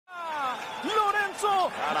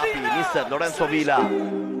Lorenco Vila.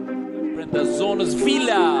 Brenda zonës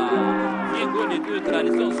Vila. Një gol I dytë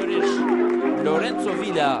realizon sërish Lorenco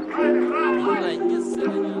Vila. Vila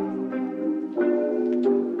 21.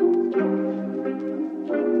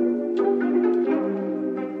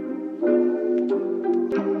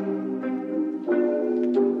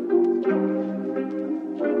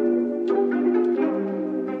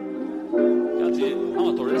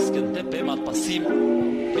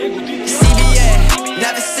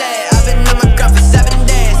 Never say I've been on my grind for 7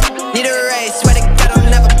 days. Need a raise, swear to God I'll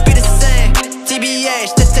never be the same.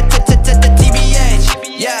 TBH, TBH,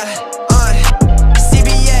 yeah,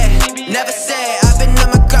 CBA. Never say I've been on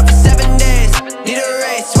my grind for 7 days. Need a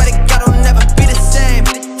raise, swear to God I'll never be the same.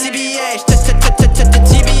 TBH,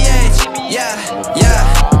 TBH, yeah,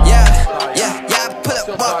 I pull up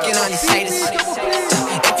walking on these haters.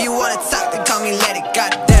 If you wanna talk, then call me later,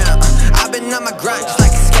 goddamn. I've been on my grind just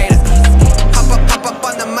like a skater. Hop up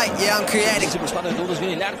on the mic, yeah, I'm creative. Catch a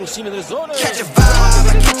vibe,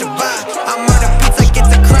 I catch a vibe. I murder beats like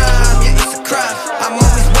it's a crime, yeah, it's a crime. I'm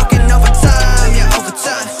always working overtime, yeah,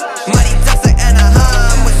 overtime. Money talks like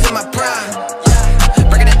Anaheim, was in my prime.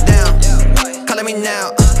 Breaking it down, calling me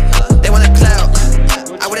now. They want a clout,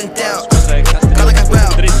 I wouldn't doubt. Gone like a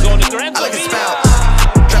route, I like a spout.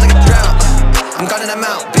 Dry like a drought, I'm gone and I'm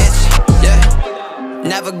out, bitch, yeah.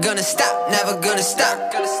 Never gonna stop, never gonna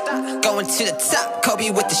stop. Going to the top, Kobe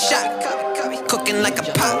with the shot. Cooking like a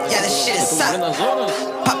pop, yeah, this shit is hot.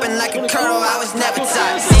 Popping like a kernel, I was never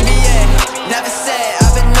taught. CBA, never say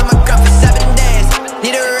I've been on my grind for 7 days.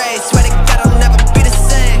 Need a raise, swear to God I'll never be the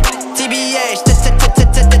same. TBH,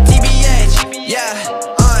 TBH, yeah,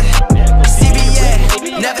 CBA.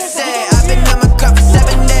 Never say I've been on my grind for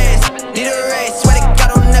 7 days. Need a raise, swear to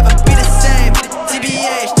God I'll never be the same.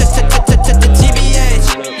 TBH, TBH,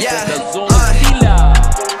 yeah.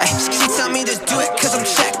 She tell me just do it cause I'm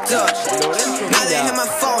checked up. Now they hit my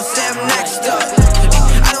phone, say I'm next up.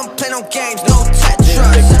 I don't play no games, no Tetris.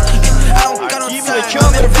 I don't got no time,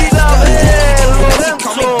 I'm invested. She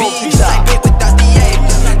call me B, just like bait without the A.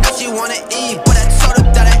 Now she wanna eat, but I told her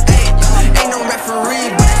that I ate. Ain't no referee,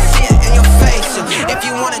 but I see it in your face. If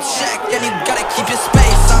you wanna check, then you gotta keep your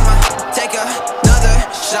space. I'ma take another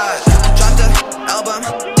shot. Drop the album,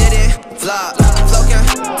 did it, flop. Flow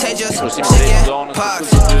contagious, shaking pox.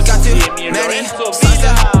 Got too many seeds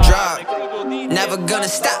to drop. Never gonna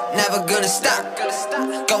stop, never gonna stop.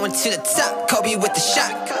 Going to the top, Kobe with the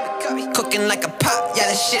shot. Cooking like a pop, yeah,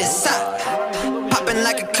 this shit is hot. Popping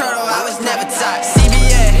like a kernel, I was never taught.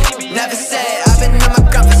 CBA, never say I've been on my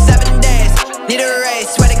grind for 7 days. Need a raise,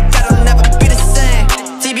 swear to God I'll never be the same.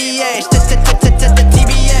 TBH,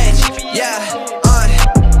 TBH, yeah,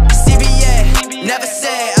 CBA. Never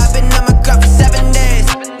say I've been on my grind for 7 days.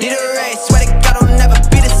 Need a raise, swear to God I'll never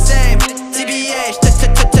be the same. TBH,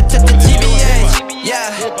 TBH, yeah,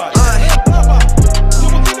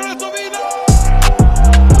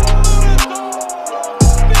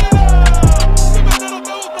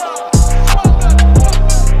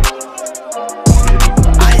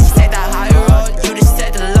 I just take that high road, you just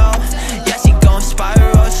take the low. Yeah, she gon'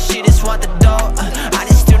 spiral, she just want the dough. I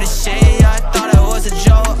just do the shit, yeah, I thought it was a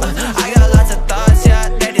joke. I got lots of thoughts, yeah,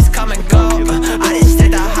 they just come and go. I just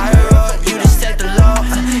take that high road, you just take the low.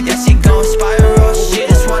 Yeah, she gon' spiral, she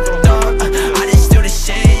just want the dough. I just do the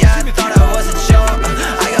shit, yeah, I thought it was a joke.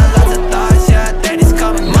 I got lots of thoughts, yeah, they just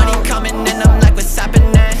come and money coming in, I'm like, what's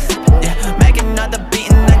happening? Yeah, make another beat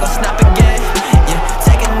and then go snap again. Yeah,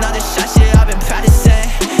 take another shot, shit, I've been practicing.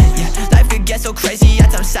 Yeah, life could get so crazy,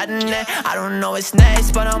 at times saddening. I don't know what's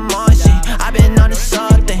next, but I'm on shit. I've been on to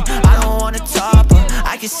something, I don't wanna top her.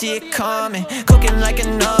 I can see it coming, cooking like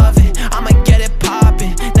an oven. I'ma get it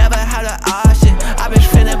poppin', never had an option. I've been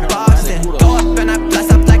feeling Boston, go up and I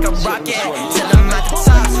blast up like a rocket. Till I'm at the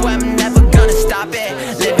top, swear I'm never gonna stop it.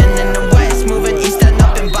 Living in the West, moving east and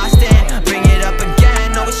up in Boston. Bring it up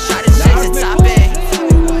again, always try to change the topic.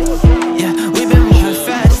 Yeah, we've been moving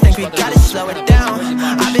fast, think we gotta slow it down.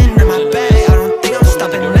 I've been in my bag, I don't think I'm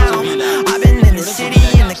stopping now. I've been in the city,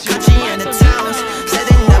 in the country, and the towns. Said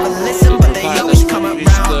they never listen, but they always come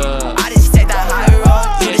around. I just take that high road,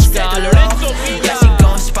 you just take the low. Yeah, she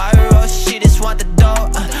gon' spiral, she just want the dough.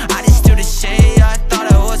 I just do the shit, yeah, I thought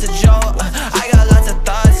it was a joke. I got lots of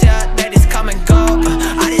thoughts, yeah, they just come and go.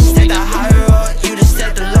 I just take that high road, you just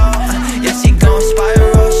take the low. Yeah, she gon'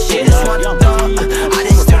 spiral, she just want the dough. I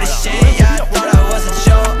just do the shit, yeah, I thought it was a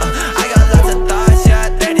joke. I got lots of thoughts, yeah,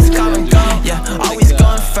 they just come and go. Yeah, always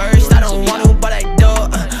going first, I don't want to, but I do.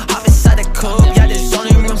 Hop inside the coupe, yeah, there's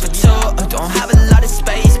only room for two. Don't have a lot of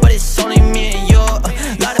space, but it's only me and you.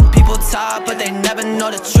 Lot of people talk, but they never know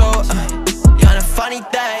the truth. On a funny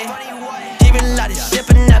day,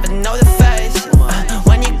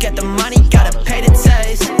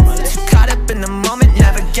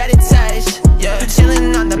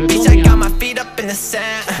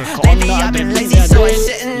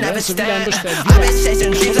 understand. I've been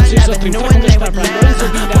chasing dreams I never knew when they would land.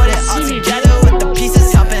 Put it all together with the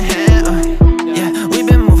pieces helping hand. Yeah, we've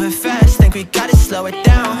been moving fast, think we gotta slow it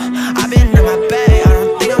down. I've been in my bag, I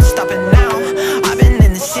don't think I'm stopping now. I've been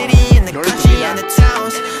in the city, in the country, and the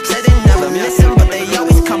towns. Say they never listen, but they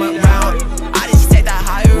always come around. I just take the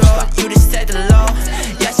high road, you just take the low.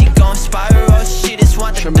 Yeah, she gon' spiral, she just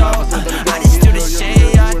want the dough. I just do the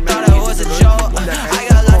shit, I thought it was a joke. I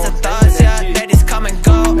got lots of thoughts, yeah, they just come and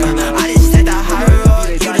go. I just take the high road,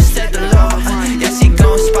 you just take the low. Yeah, she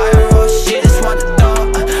gon' spiral, she just want the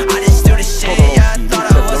dough. I just do the shit, yeah, I thought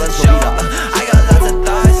it was a joke. I got lots of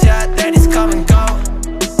thoughts, yeah, they just come and go.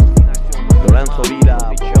 Lorenco Vila,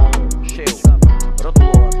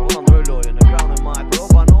 rotullohet, provon ndroj lojën në ekranin makro,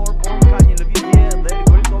 banor, por ka një lëvizje dhe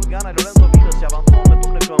Lorenco Gana, Lorenco Vila si avanton me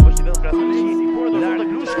turnë e këmbë, është nivel krahasimit, por do të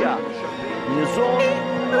Glushka. Një zonë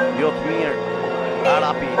jo të mirë.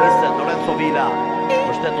 Arapi, niset Lorenco Vila.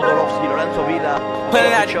 Përshtet Todorovski, Lorenco Vila.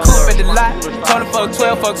 Pulling out the coupe at the lot, Tony fuck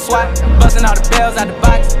 12, fuck SWAT, busting all the bells out the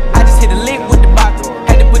box. I just hit a lick with the box,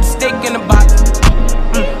 had to put the stick in the box.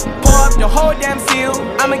 Pour up the whole damn seal,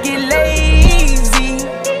 I'ma get lazy.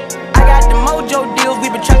 I got the mojo deals, we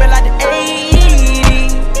been trapping like the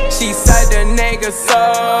 80s. She said the nigga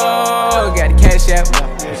so, got the cash out.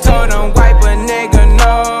 Told him wipe a nigga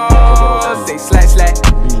no, say slash slash.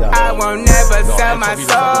 I won't never sell my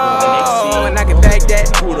soul, and I can back that.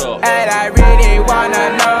 And I really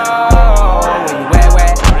wanna know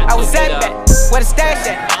where I was at back, where the stash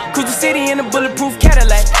at. Cruise the city in a bulletproof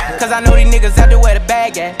Cadillac, cause I know these niggas out there where the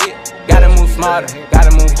bag at. Gotta move smarter,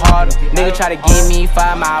 gotta move harder. Nigga try to give me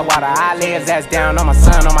 5 mile water, I lay his ass down on my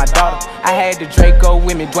son, on my daughter. I had the Draco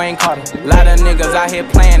with me, Dwayne Carter. Lot of niggas out here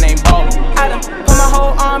playing, ain't ballin'. I done put my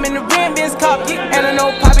whole arm in the rim, Ben's copy, and I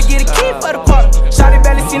know Poppy get a key for the quarter. Shawty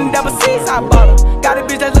barely seen the double C's, I bought her. Got a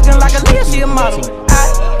bitch that's looking like a Leah, she a model.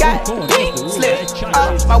 I got pink slip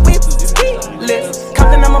up, my whip is keyless.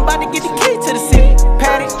 Compton, I'm about to get the key to the city.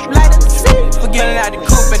 Patty, light up the city. Forgetting out the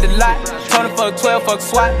coupe at the lot. Tony fuck 12, fuck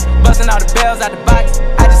SWAT, busting all the bells out the box.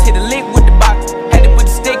 I just hit a lick with the box, had to put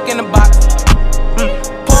the stick in the box.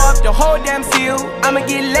 Pour up the whole damn seal, I'ma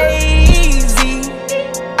get lazy.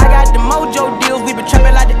 I got the mojo deals, we been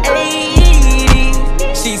trapping like the 80s.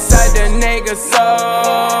 She said the nigga so,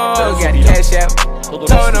 got the cash out.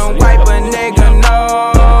 Told him wipe a nigga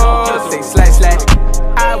no, say slash slash.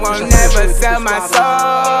 I won't never sell my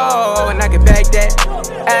soul, and I can back that.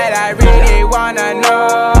 And I really wanna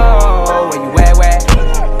know where you at, where?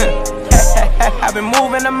 I've been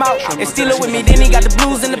moving them out, and steal it with me, then he got the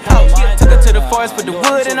blues in the pouch. Took her to the forest, put the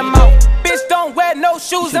wood in the mouth. Bitch, don't wear no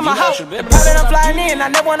shoes in my house. The pilot I'm flying in, I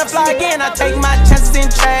never wanna fly again. I take my chances in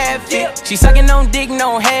traffic. She sucking on dick,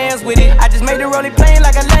 no hands with it. I just made the rolling plane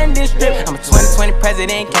like a landing strip. I'm a 2020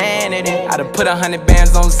 president candidate. I done put 100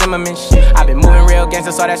 bands on Zimmerman shit. I been moving real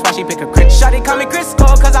gangster, so that's why she pick a crit. Shawty call me Crisco,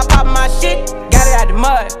 cause I pop my shit. Got it out the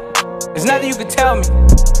mud, there's nothing you can tell me.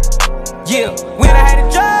 Yeah, when I had a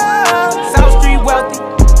job, South Street wealthy.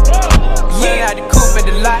 Yeah, I had the coupe at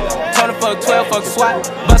the lot. Tony fuck 12, fuck SWAT,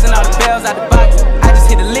 busting all the bells out the box. I just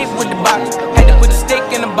hit a lick with the box, had to put the stick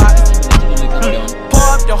in the box. Pour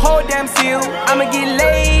up the whole damn seal, I'ma get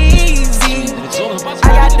lazy. I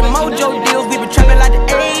got the mojo deals, we been trapping like the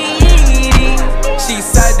 80s. She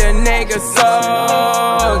said the nigga so,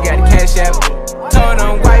 got the cash out. Told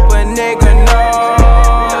him wipe a nigga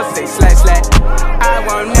no, say slash slash. I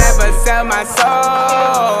won't never sell my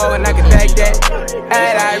soul, and I can back that.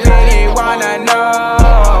 And I really wanna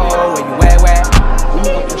know where you at, where?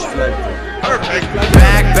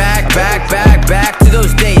 Back to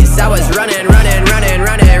those days. I was running in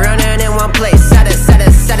one place. Set a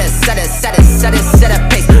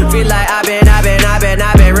pace. Feel like I've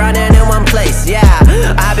been running in one place. Yeah,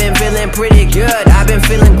 I've been feeling pretty good. I've been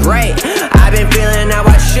feeling great. I've been feeling how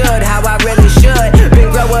I should, how I really should.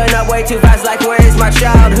 Been growing up way too fast, like where is my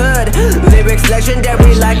childhood? Lyrics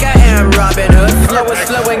legendary like I am Robin Hood. Flow is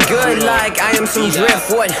flowing good like I am some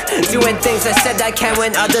driftwood. Doing things I said I can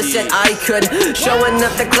when others said I could. Showing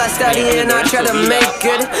up the class studying, I try to make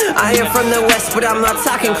good. I am from the west, but I'm not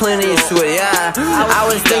talking Clint Eastwood, yeah. I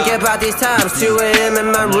was thinking about these times, 2 AM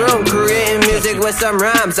in my room, creating music with some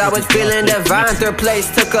rhymes. I was feeling divine, 3rd place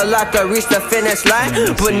took a lot to reach the finish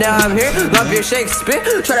line. But now I'm here, love your Shakespeare.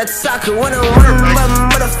 Try to talk one-on-one, but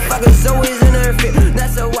motherfuckers always interfere.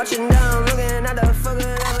 That's a watching down.